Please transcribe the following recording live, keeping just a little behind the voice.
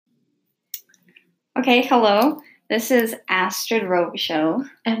Okay, hello. This is Astrid Robichaux,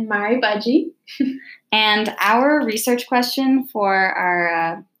 And Mari Budgie. and our research question for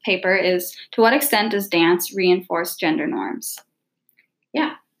our paper is: to what extent does dance reinforce gender norms?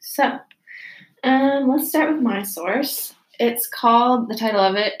 Yeah, so let's start with my source. The title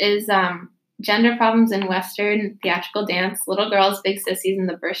of it is Gender Problems in Western Theatrical Dance, Little Girls, Big Sissies in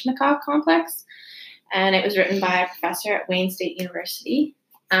the Baryshnikov Complex. And it was written by a professor at Wayne State University.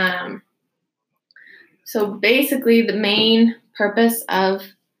 So basically, the main purpose of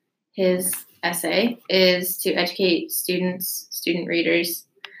his essay is to educate students, student readers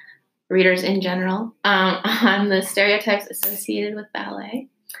in general, on the stereotypes associated with ballet.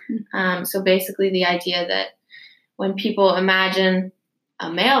 So basically, the idea that when people imagine a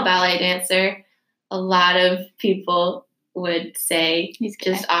male ballet dancer, a lot of people would say,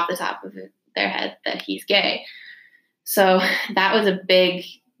 just off the top of their head, that he's gay. So that was a big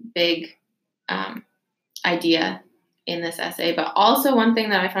idea in this essay. But also one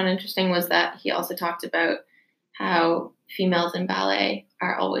thing that I found interesting was that he also talked about how females in ballet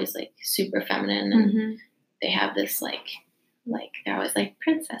are always like super feminine, and they have this like they're always like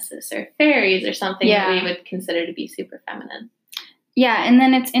princesses or fairies or something that we would consider to be super feminine. Yeah, and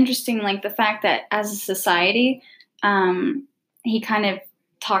then it's interesting, like the fact that as a society, he kind of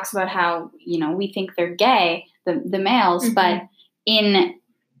talks about how, we think they're gay, the males, but in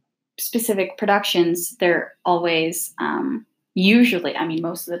specific productions, they're always, usually,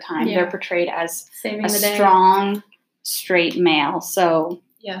 most of the time, they're portrayed as Saving a the day. strong, straight male. So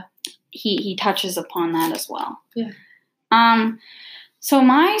Yeah, he touches upon that as well. Yeah. So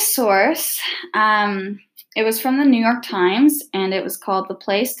my source, it was from the New York Times, and it was called "The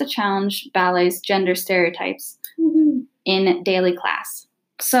Place to Challenge Ballet's Gender Stereotypes in Daily Class."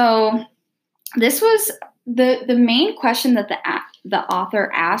 So this was the main question that the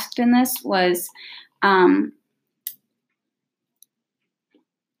author asked in this was,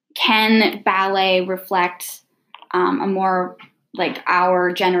 can ballet reflect a more like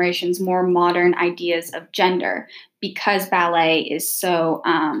our generation's more modern ideas of gender, because ballet is so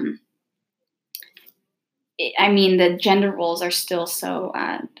the gender roles are still so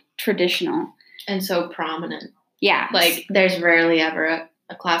traditional and so prominent. Yeah, like there's rarely ever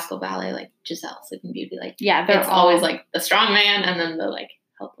a classical ballet like Giselle Sleeping Beauty. They're always like the strong man and then the like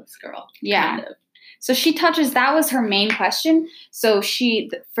helpless girl. Yeah. Kind of. So that was her main question. So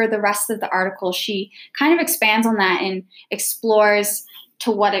for the rest of the article, she kind of expands on that and explores to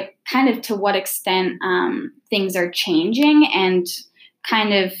what extent things are changing, and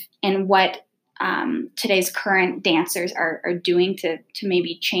kind of in what today's current dancers are doing to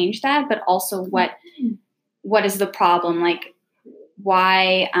maybe change that, but also what is the problem? Like,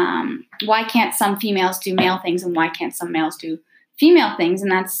 why can't some females do male things, and why can't some males do female things?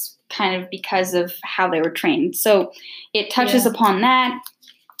 And that's kind of because of how they were trained. So it touches upon that,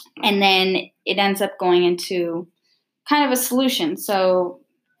 and then it ends up going into kind of a solution. So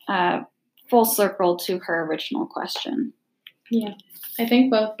full circle to her original question. Yeah, I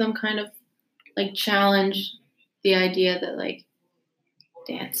think both of them kind of like challenge the idea that like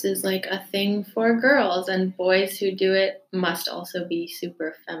dance is like a thing for girls, and boys who do it must also be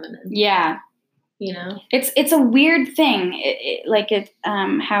super feminine. Yeah. It's a weird thing,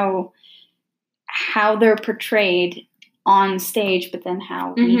 how they're portrayed on stage, but then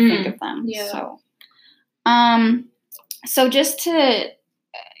how we think of them. Yeah. So just to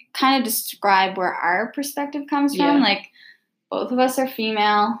kind of describe where our perspective comes from, like both of us are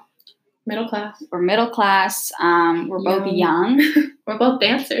female, middle class. We're middle class. We're both young. We're both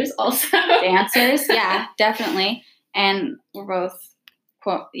dancers, also. Dancers, yeah, definitely, and we're both.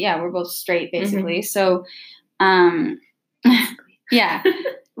 We're both straight, basically. So, yeah,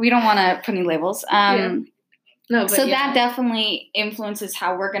 we don't want to put any labels. That definitely influences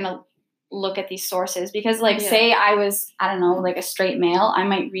how we're going to look at these sources. Because, say I was, I don't know, like a straight male, I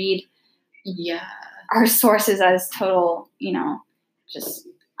might read our sources as total, just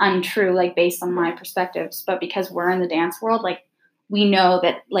untrue, like based on my perspectives. But because we're in the dance world, we know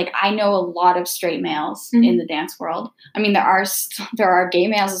that, I know a lot of straight males in the dance world. I mean, there are gay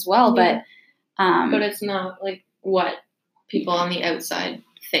males as well, but it's not like what people on the outside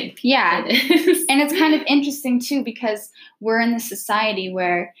think. Yeah, it is. And it's kind of interesting too, because we're in this society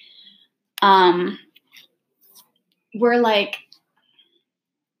where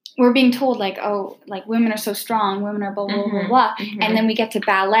we're being told women are so strong, women are blah, blah, blah, blah. And then we get to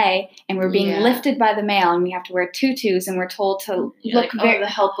ballet and we're being lifted by the male, and we have to wear tutus, and we're told to look the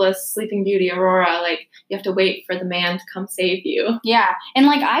helpless Sleeping Beauty Aurora, you have to wait for the man to come save you. Yeah. And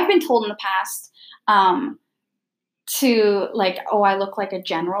I've been told in the past to like, oh, I look like a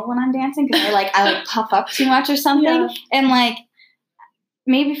general when I'm dancing because I like puff up too much or something. Yeah. And like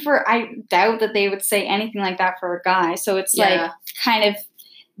maybe I doubt that they would say anything like that for a guy. So it's like kind of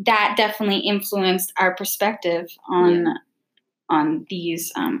that definitely influenced our perspective on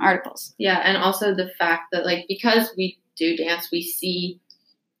these articles. Yeah, and also the fact that like because we do dance, we see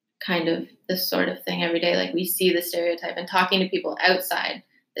kind of this sort of thing every day. Like we see the stereotype, and talking to people outside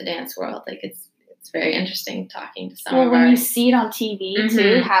the dance world, like it's very interesting talking to someone. Well, when you see it on TV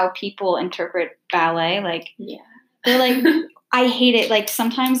too, how people interpret ballet, like they're like, I hate it. Like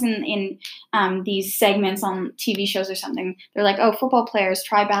sometimes in these segments on TV shows or something, they're like, oh, football players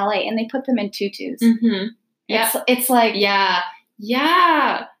try ballet, and they put them in tutus. It's like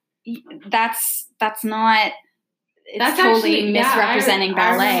that's not. It's totally actually, misrepresenting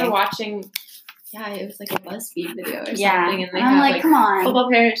ballet. I remember watching. Yeah, it was like a BuzzFeed video or something, and they have like, come on, football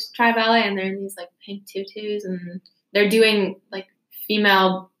players try ballet, and they're in these like pink tutus, and they're doing like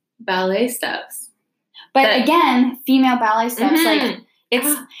female ballet steps. But again, female ballet steps, like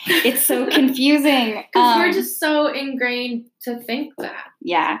it's so confusing because we're just so ingrained to think that.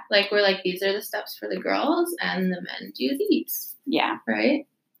 Yeah, like we're like these are the steps for the girls, and the men do these. Yeah, right.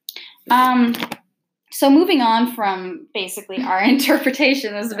 So moving on from basically our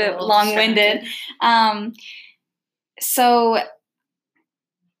interpretation, is a bit long-winded. So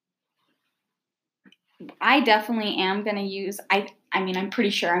I definitely am going to use. I mean, I'm pretty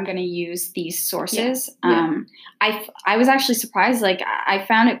sure I'm going to use these sources. I was actually surprised. Like I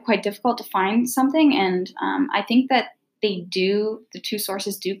found it quite difficult to find something, and I think that the two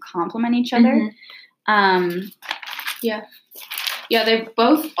sources do complement each other. Yeah, they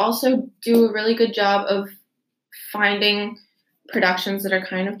both also do a really good job of finding productions that are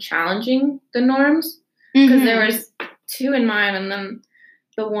kind of challenging the norms. Because there was two in mine, and then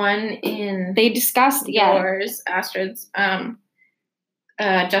the one in they discussed yours, Astrid's,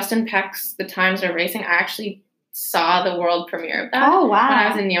 Justin Peck's "The Times Are Racing." I actually saw the world premiere of that. Oh wow! When I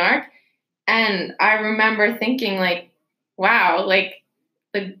was in New York, and I remember thinking like, wow, like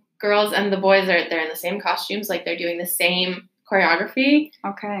the girls and the boys they're in the same costumes, like they're doing the same choreography.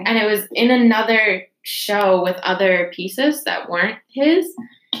 Okay. And it was in another show with other pieces that weren't his.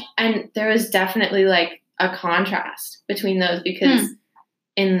 And there was definitely like a contrast between those because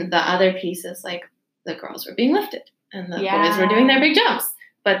in the other pieces, like the girls were being lifted and the boys were doing their big jumps.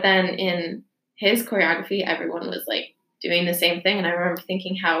 But then in his choreography, everyone was like doing the same thing. And I remember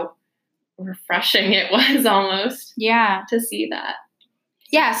thinking how refreshing it was almost to see that.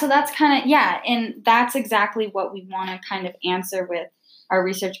 Yeah, so that's kind of, and that's exactly what we want to kind of answer with our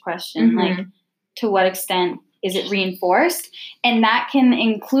research question. Like, to what extent is it reinforced? And that can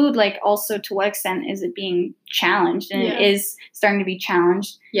include, like, also to what extent is it being challenged? And it is starting to be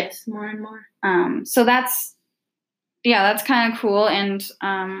challenged. Yes, more and more. So that's kind of cool. And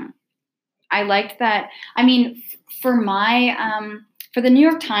I liked that. I mean, for for the New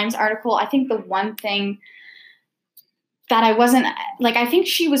York Times article, I think the one thing that I wasn't like, I think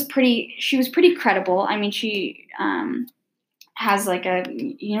she was pretty credible. I mean, she has like a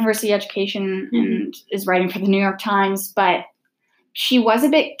university education and is writing for the New York Times, but she was a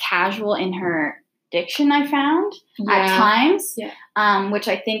bit casual in her diction, I found at times, which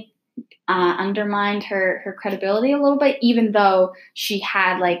I think undermined her credibility a little bit, even though she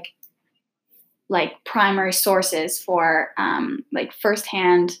had like primary sources for like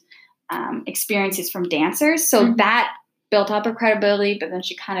firsthand experiences from dancers. So that built up her credibility, but then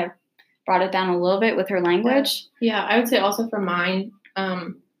she kind of brought it down a little bit with her language. Yeah, I would say also for mine,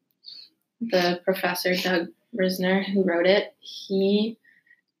 the professor, Doug Risner, who wrote it, he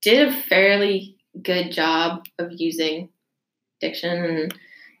did a fairly good job of using diction and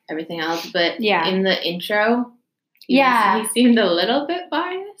everything else. But in the intro, he seemed a little bit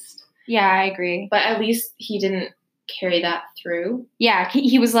biased. Yeah, I agree. But at least he didn't carry that through. Yeah,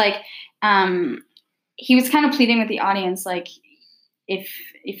 he was like, he was kind of pleading with the audience, like,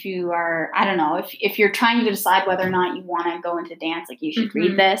 if you are, I don't know, if you're trying to decide whether or not you want to go into dance, like you should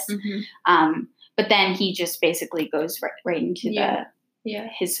read this. But then he just basically goes right into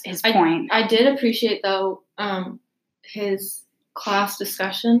his point. I did appreciate though his class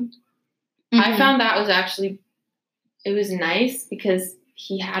discussion. I found that was actually, it was nice because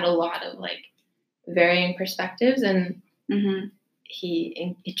he had a lot of like varying perspectives, and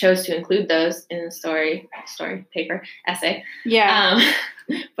he chose to include those in the story paper essay.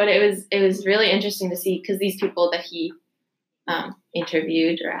 But it was really interesting to see, because these people that he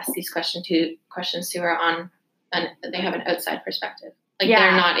interviewed or asked these questions to are on, and they have an outside perspective, like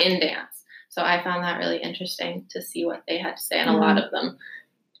they're not in dance. So I found that really interesting to see what they had to say, and a lot of them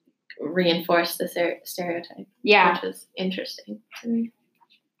reinforce the stereotype. Yeah. Which is interesting to me.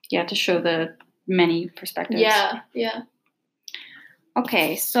 Yeah, to show the many perspectives. Yeah, yeah.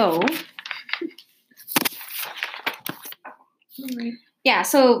 Okay, so yeah,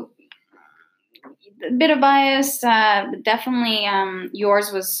 so a bit of bias, definitely. Your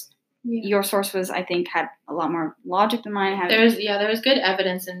source was, I think, had a lot more logic than mine. There was good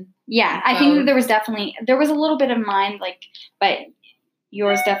evidence in. Yeah, I think that there was a little bit of mine, like, but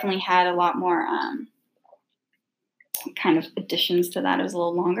yours definitely had a lot more kind of additions to that. It was a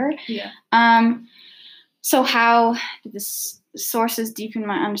little longer. Yeah. So how did this sources deepen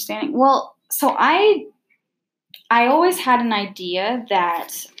my understanding? Well, so I always had an idea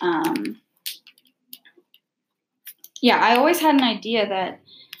that I always had an idea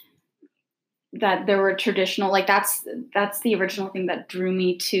that there were traditional, like that's the original thing that drew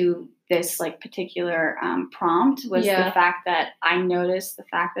me to this like particular prompt was the fact that I noticed the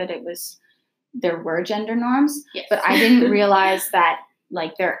fact that there were gender norms, yes. But I didn't realize that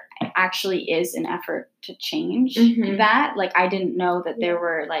like there actually is an effort to change that. Like I didn't know that there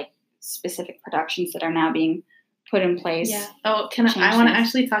were like specific productions that are now being put in place. Yeah. Oh, I want to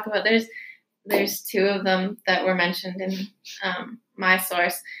actually talk about there's two of them that were mentioned in my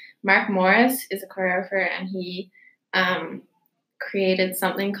source. Mark Morris is a choreographer, and he created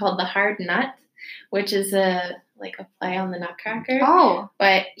something called The Hard Nut, which is a play on the Nutcracker. Oh.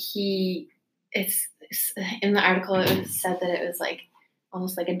 But it's in the article it was said that it was like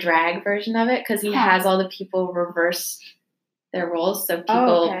almost like a drag version of it because he has all the people reverse their roles. So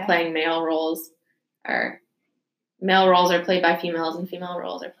people playing male roles are played by females and female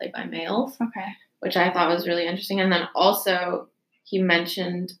roles are played by males. Okay. Which I thought was really interesting. And then also he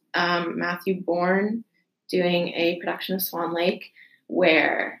mentioned Matthew Bourne doing a production of Swan Lake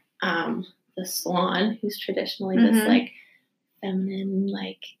where the swan, who's traditionally this like feminine,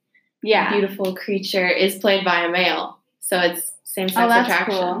 like beautiful creature, is played by a male. So it's same-sex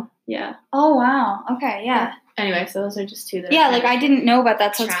attraction. Cool. Yeah. Oh, wow. Okay, yeah. Anyway, so those are just two that like I didn't know about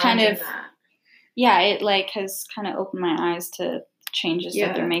that, so it's kind of that. Yeah, it like has kind of opened my eyes to changes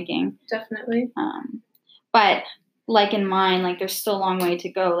that they're making. Definitely. But like in mine, like there's still a long way to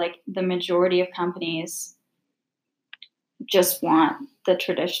go. Like the majority of companies just want the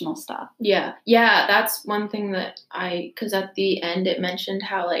traditional stuff. Yeah. Yeah, that's one thing that because at the end it mentioned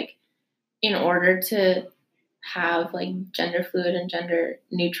how like in order to have like gender fluid and gender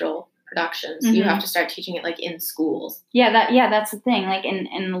neutral productions, you have to start teaching it like in schools. Yeah, that's the thing. Like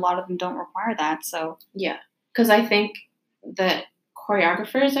and a lot of them don't require that. So yeah, because I think that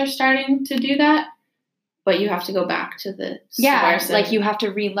choreographers are starting to do that, but you have to go back to the source. Like you have to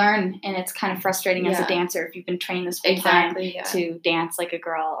relearn, and it's kind of frustrating as a dancer if you've been trained this whole time to dance like a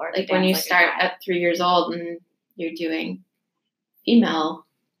girl or like when you start at 3 years old and you're doing female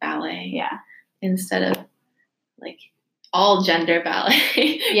ballet, instead of like all gender ballet.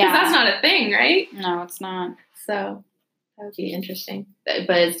 Because that's not a thing, right? No, it's not. So that would be interesting. But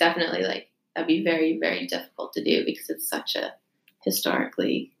it's definitely like, that'd be very, very difficult to do because it's such a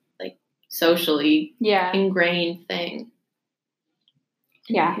historically, like socially ingrained thing.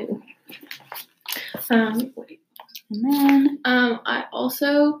 Yeah. And then I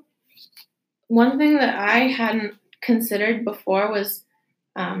also, one thing that I hadn't considered before was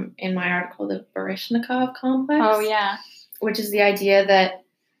in my article, the Baryshnikov complex. Oh, yeah. Which is the idea that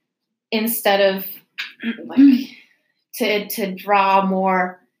instead of like to draw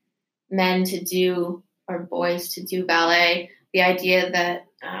more men to do or boys to do ballet, the idea that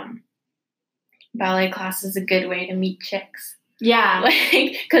ballet class is a good way to meet chicks. Yeah.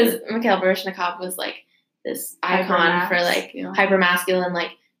 Like, because Mikhail Baryshnikov was like this icon for like hypermasculine,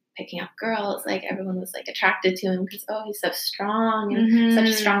 like picking up girls. Like everyone was like attracted to him because, oh, he's so strong and such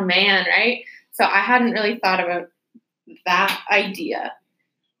a strong man, right? So I hadn't really thought about that idea.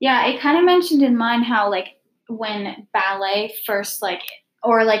 Yeah, it kind of mentioned in mine how like when ballet first like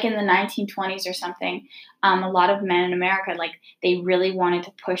or like in the 1920s or something, a lot of men in America like they really wanted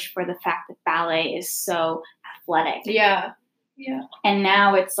to push for the fact that ballet is so athletic. Yeah. And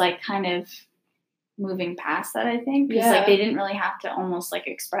now it's like kind of moving past that, I think, because like they didn't really have to almost like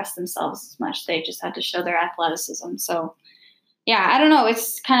express themselves as much. They just had to show their athleticism. So yeah, I don't know.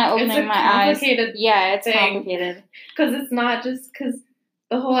 It's kind of opening my eyes. Yeah, it's complicated. Because it's not just because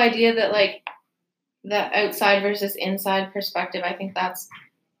the whole idea that like the outside versus inside perspective, I think that's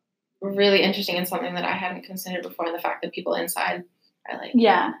really interesting and something that I hadn't considered before. And the fact that people inside are like,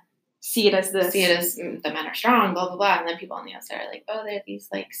 see it as this. See it as the men are strong, blah, blah, blah. And then people on the outside are like, oh, they're these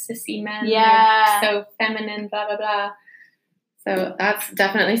like sissy men. Yeah. So feminine, blah, blah, blah. So that's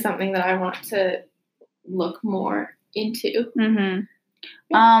definitely something that I want to look more into.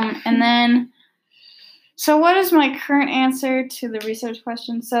 And then, so what is my current answer to the research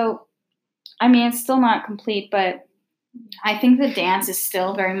question? So, I mean, it's still not complete, but I think the dance is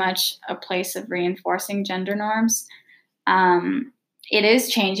still very much a place of reinforcing gender norms. It is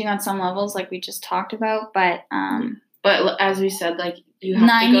changing on some levels, like we just talked about, but as we said, like you have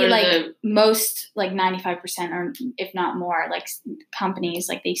 90, to go to like most, like 95%, or if not more, like companies,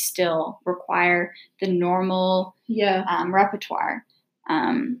 like they still require the normal repertoire.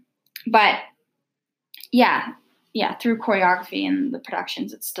 But yeah, through choreography and the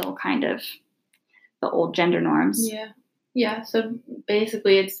productions, it's still kind of the old gender norms. Yeah. So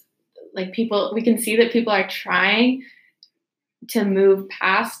basically, it's like we can see that people are trying to move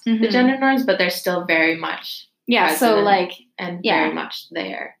past the gender norms, but they're still very much so like very much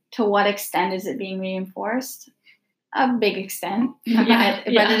there. To what extent is it being reinforced? A big extent, but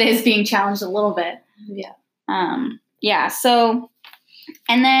it is being challenged a little bit. So,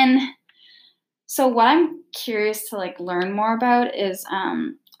 and then, so what I'm curious to like learn more about is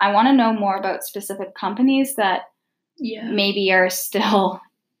I want to know more about specific companies that maybe are still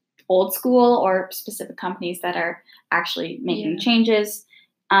old school, or specific companies that are actually making changes.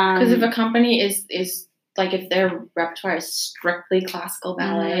 Because if a company is like, if their repertoire is strictly classical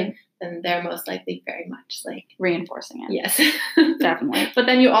ballet, then they're most likely very much like reinforcing it. Yes, definitely. But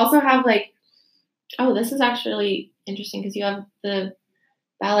then you also have like, this is actually interesting because you have the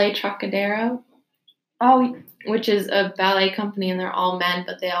Ballet Trocadero. Which is a ballet company, and they're all men,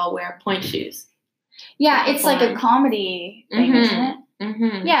 but they all wear point shoes. Yeah, it's like a comedy thing, isn't it?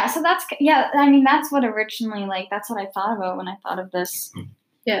 Mm-hmm. Yeah, so that's I mean, that's what originally, like, that's what I thought about when I thought of this.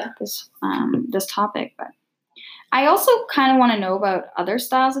 This topic. But I also kind of want to know about other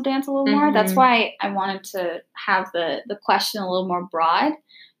styles of dance a little more. That's why I wanted to have the question a little more broad,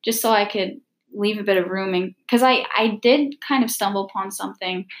 just so I could leave a bit of room. And because I did kind of stumble upon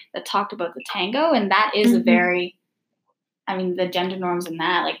something that talked about the tango, and that is a very, I mean, the gender norms in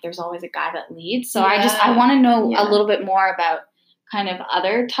that, like, there's always a guy that leads. So I want to know a little bit more about kind of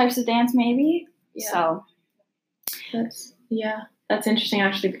other types of dance, maybe. So that's interesting,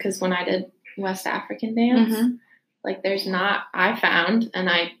 actually, because when I did West African dance, like, I found, and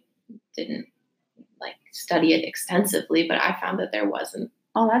I didn't like study it extensively, but I found that there wasn't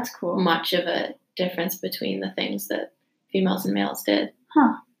that's cool, much of a difference between the things that females and males did.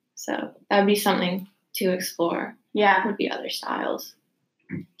 So that would be something to explore. Would be other styles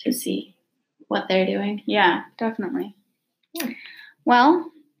to see what they're doing. Yeah, definitely.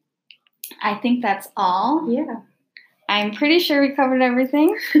 Well, I think that's all. I'm pretty sure we covered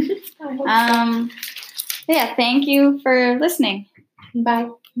everything. I hope so. Thank you for listening. Bye.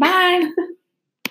 Bye.